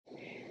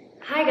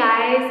Hi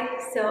guys,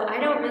 so I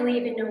don't really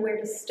even know where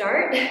to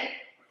start.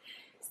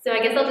 So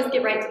I guess I'll just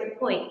get right to the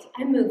point.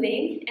 I'm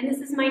moving and this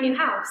is my new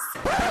house.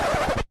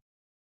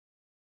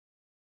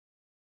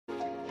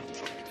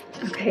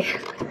 Okay,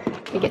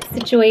 we get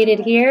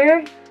situated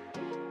here.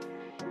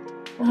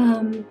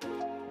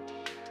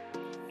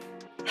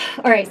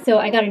 Alright, so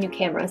I got a new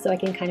camera so I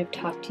can kind of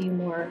talk to you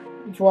more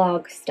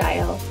vlog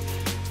style.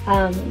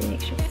 Let me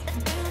make sure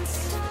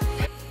this.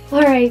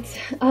 Alright,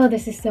 oh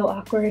this is so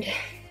awkward.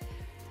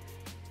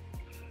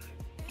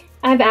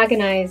 I've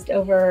agonized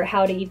over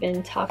how to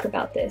even talk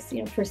about this,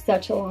 for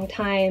such a long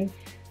time.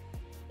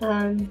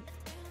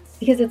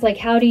 Because it's like,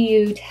 how do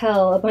you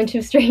tell a bunch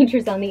of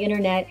strangers on the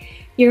internet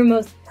your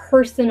most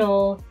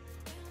personal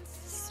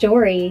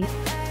story?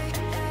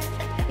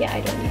 Yeah,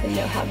 I don't even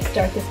know how to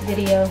start this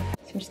video,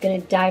 so I'm just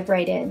gonna dive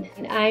right in.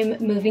 I'm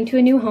moving to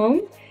a new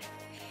home.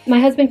 My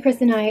husband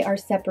Chris and I are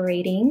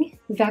separating.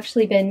 We've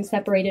actually been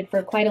separated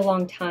for quite a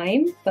long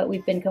time, but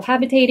we've been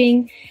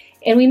cohabitating.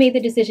 And we made the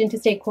decision to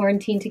stay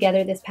quarantined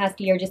together this past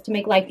year just to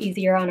make life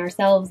easier on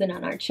ourselves and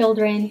on our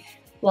children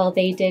while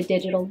they did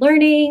digital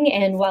learning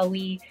and while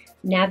we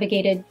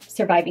navigated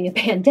surviving a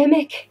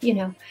pandemic,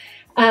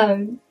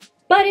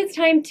 But it's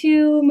time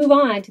to move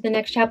on to the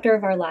next chapter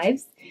of our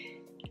lives.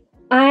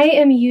 I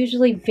am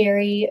usually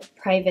very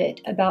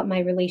private about my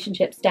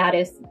relationship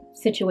status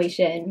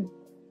situation.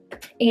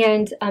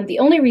 And the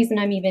only reason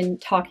I'm even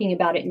talking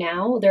about it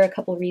now, there are a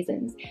couple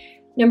reasons.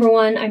 Number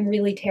one, I'm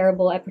really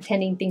terrible at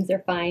pretending things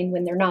are fine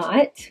when they're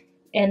not.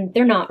 And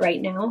they're not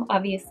right now,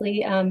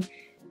 obviously.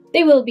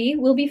 They will be.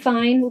 We'll be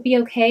fine. We'll be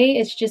okay.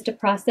 It's just a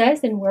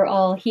process and we're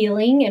all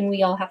healing and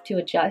we all have to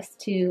adjust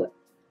to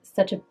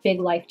such a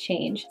big life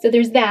change. So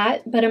there's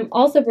that, but I'm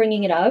also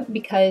bringing it up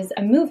because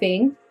I'm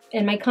moving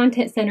and my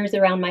content centers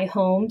around my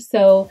home.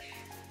 So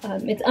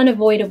it's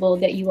unavoidable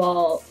that you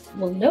all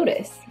will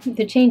notice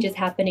the changes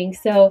happening.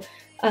 So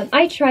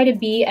I try to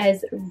be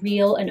as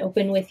real and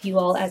open with you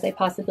all as I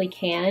possibly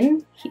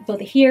can, both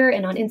here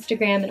and on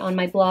Instagram and on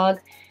my blog.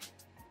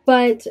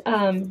 But,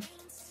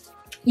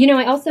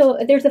 I also,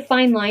 there's a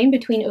fine line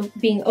between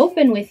being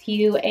open with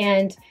you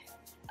and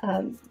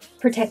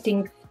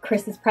protecting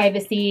Chris's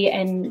privacy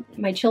and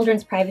my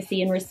children's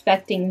privacy and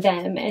respecting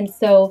them. And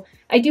so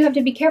I do have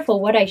to be careful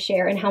what I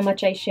share and how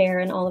much I share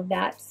and all of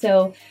that.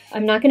 So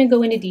I'm not going to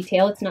go into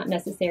detail. It's not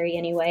necessary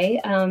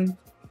anyway. I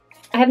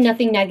have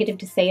nothing negative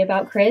to say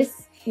about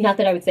Chris. Not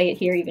that I would say it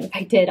here, even if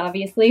I did,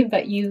 obviously,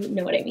 but you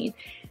know what I mean.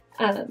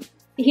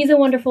 He's a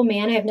wonderful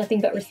man. I have nothing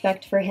but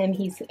respect for him.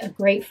 He's a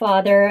great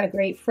father, a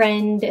great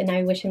friend, and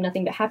I wish him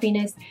nothing but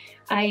happiness.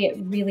 I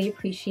really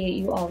appreciate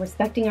you all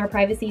respecting our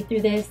privacy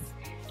through this.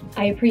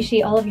 I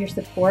appreciate all of your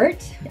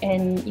support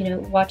and,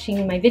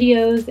 watching my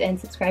videos and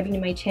subscribing to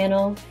my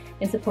channel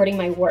and supporting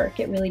my work.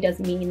 It really does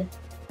mean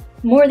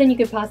more than you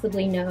could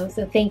possibly know,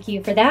 so thank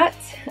you for that.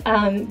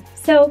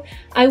 So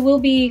I will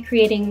be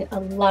creating a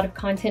lot of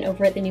content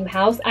over at the new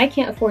house. I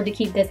can't afford to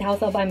keep this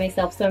house all by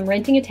myself, so I'm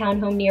renting a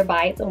townhome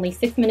nearby. It's only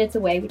 6 minutes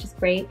away, which is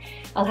great.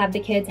 I'll have the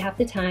kids half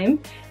the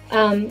time.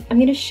 I'm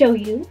going to show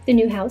you the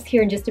new house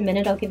here in just a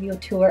minute. I'll give you a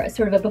tour,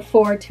 sort of a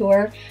before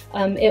tour.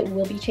 It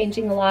will be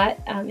changing a lot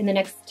in the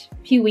next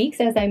few weeks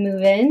as I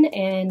move in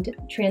and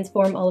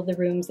transform all of the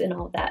rooms and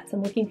all of that. So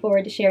I'm looking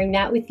forward to sharing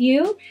that with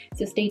you.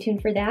 So stay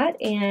tuned for that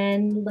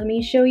and let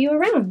me show you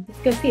around.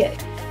 Let's go see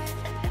it.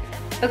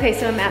 Okay,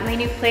 so I'm at my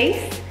new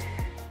place.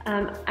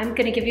 I'm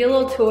going to give you a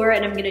little tour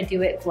and I'm going to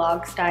do it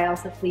vlog style.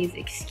 So please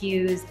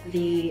excuse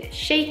the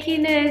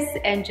shakiness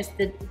and just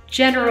the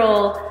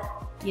general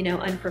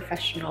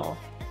unprofessional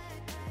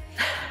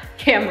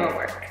camera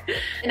work.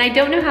 And I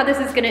don't know how this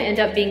is gonna end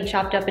up being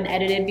chopped up and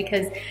edited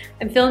because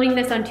I'm filming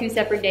this on 2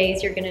 separate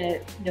days. You're gonna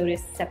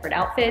notice separate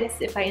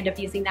outfits if I end up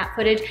using that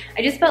footage.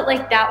 I just felt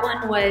like that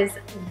one was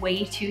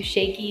way too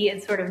shaky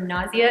and sort of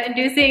nausea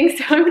inducing,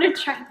 so I'm gonna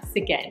try this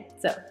again.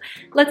 So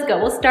let's go.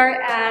 We'll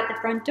start at the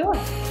front door.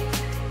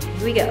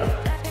 Here we go.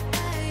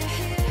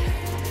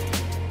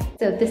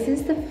 So this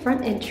is the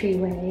front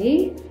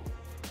entryway.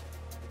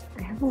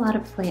 I have a lot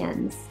of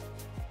plans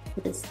for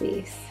this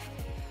space.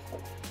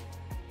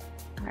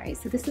 All right,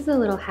 so this is a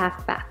little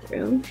half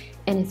bathroom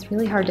and it's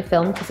really hard to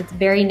film because it's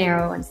very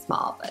narrow and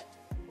small, but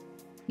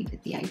you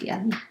get the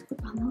idea.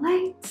 Flip on the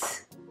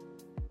lights.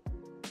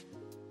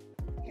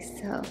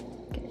 So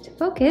get it to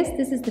focus.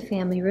 This is the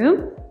family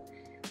room.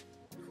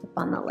 Flip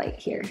on the light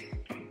here.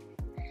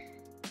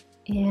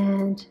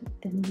 And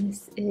then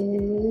this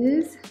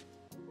is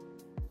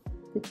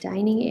the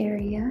dining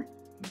area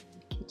and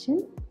the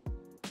kitchen.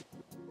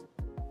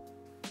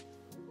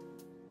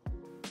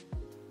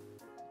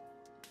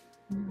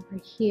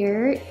 Over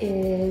here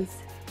is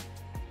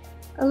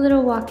a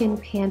little walk-in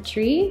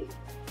pantry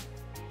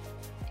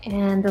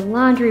and the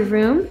laundry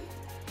room,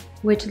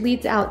 which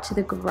leads out to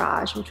the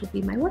garage, which will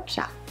be my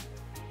workshop.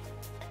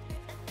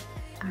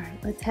 All right,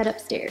 let's head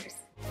upstairs.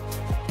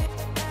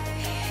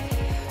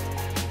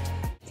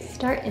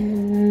 Start in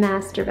the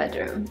master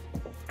bedroom.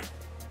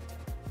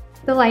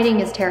 The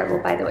lighting is terrible,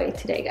 by the way,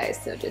 today, guys,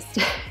 so just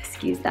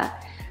excuse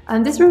that.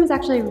 This room is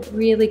actually a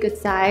really good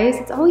size.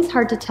 It's always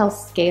hard to tell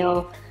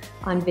scale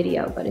on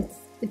video, but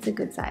it's a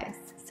good size.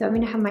 So I'm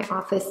gonna have my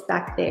office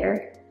back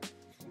there.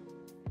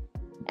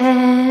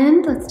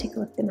 And let's take a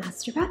look at the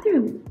master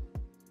bathroom.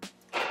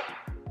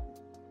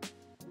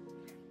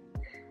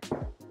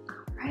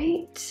 All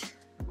right.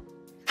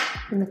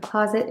 And the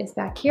closet is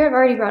back here. I've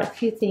already brought a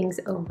few things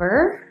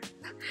over,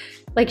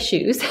 like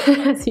shoes,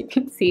 as you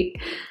can see.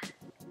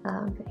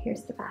 But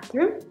here's the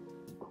bathroom.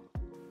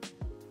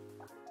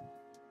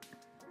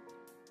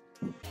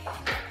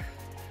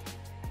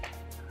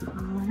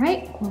 All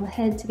right, we'll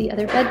head to the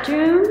other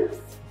bedrooms.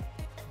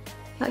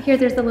 Out here,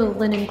 there's a little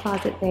linen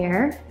closet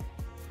there.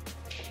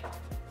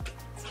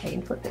 Let's try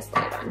and flip this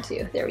light on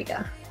too. There we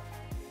go.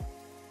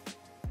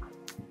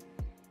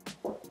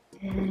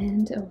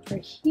 And over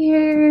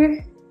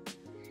here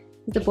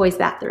is the boys'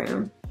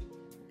 bathroom.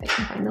 If I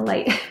can find the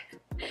light.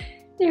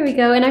 There we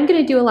go. And I'm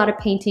gonna do a lot of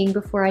painting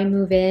before I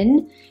move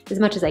in, as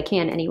much as I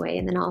can anyway,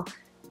 and then I'll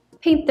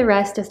paint the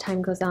rest as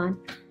time goes on.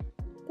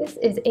 This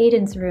is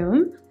Aiden's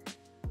room.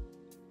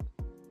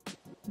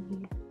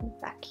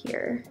 Back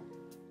here.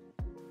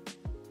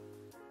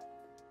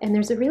 And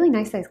there's a really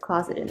nice sized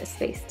closet in this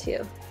space too.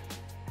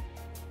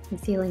 The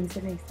ceilings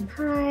are nice and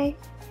high.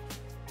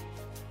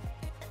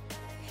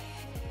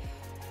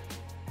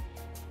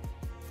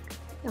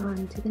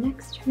 On to the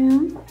next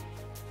room.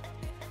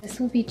 This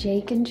will be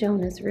Jake and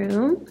Jonah's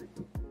room.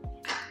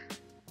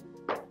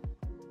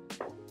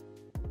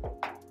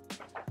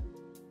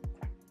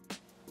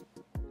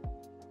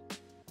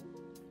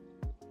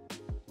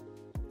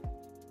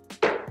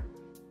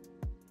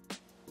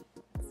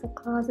 It's a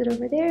closet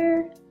over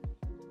there.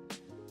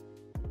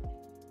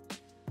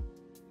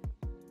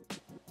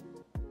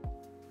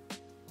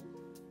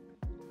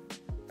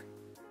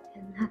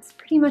 And that's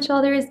pretty much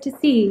all there is to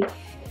see.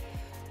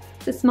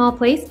 It's a small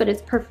place, but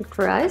it's perfect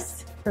for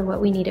us, for what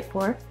we need it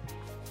for.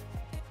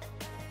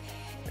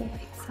 The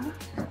lights off.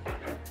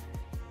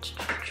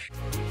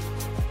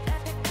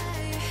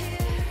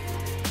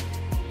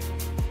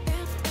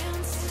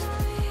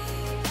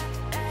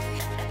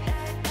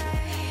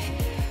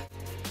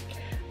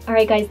 All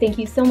right, guys, thank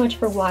you so much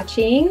for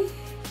watching.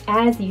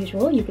 As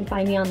usual, you can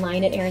find me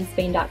online at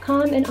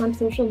ErinSpain.com and on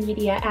social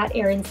media at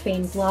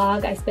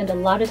ErinSpainBlog. I spend a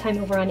lot of time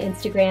over on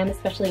Instagram,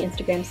 especially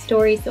Instagram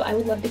stories, so I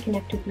would love to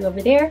connect with you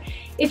over there.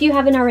 If you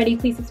haven't already,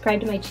 please subscribe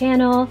to my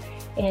channel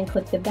and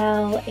click the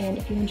bell. And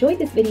if you enjoyed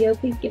this video,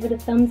 please give it a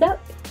thumbs up.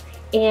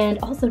 And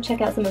also check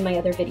out some of my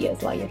other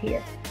videos while you're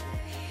here.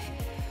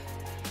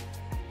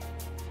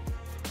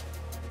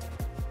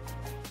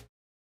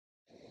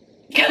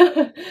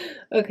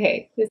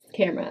 Okay, this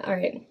camera, all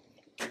right.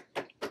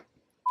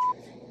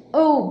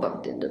 Oh,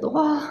 bumped into the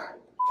wall.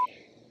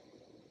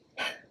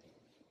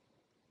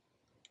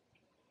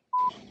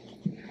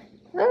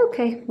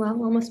 Okay,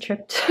 well, almost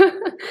tripped.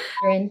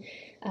 And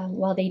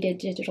while they did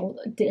digital.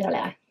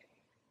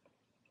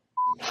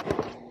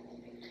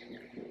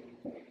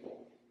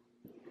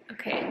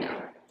 Okay, no.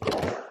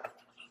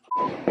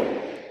 All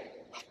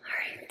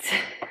right.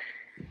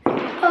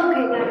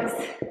 Okay, guys.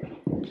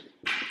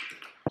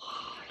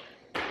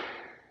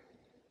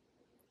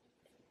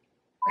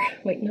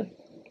 Wait, no.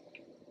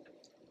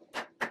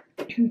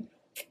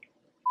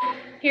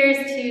 Here's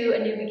to a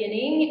new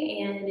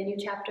beginning and a new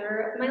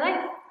chapter of my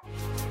life.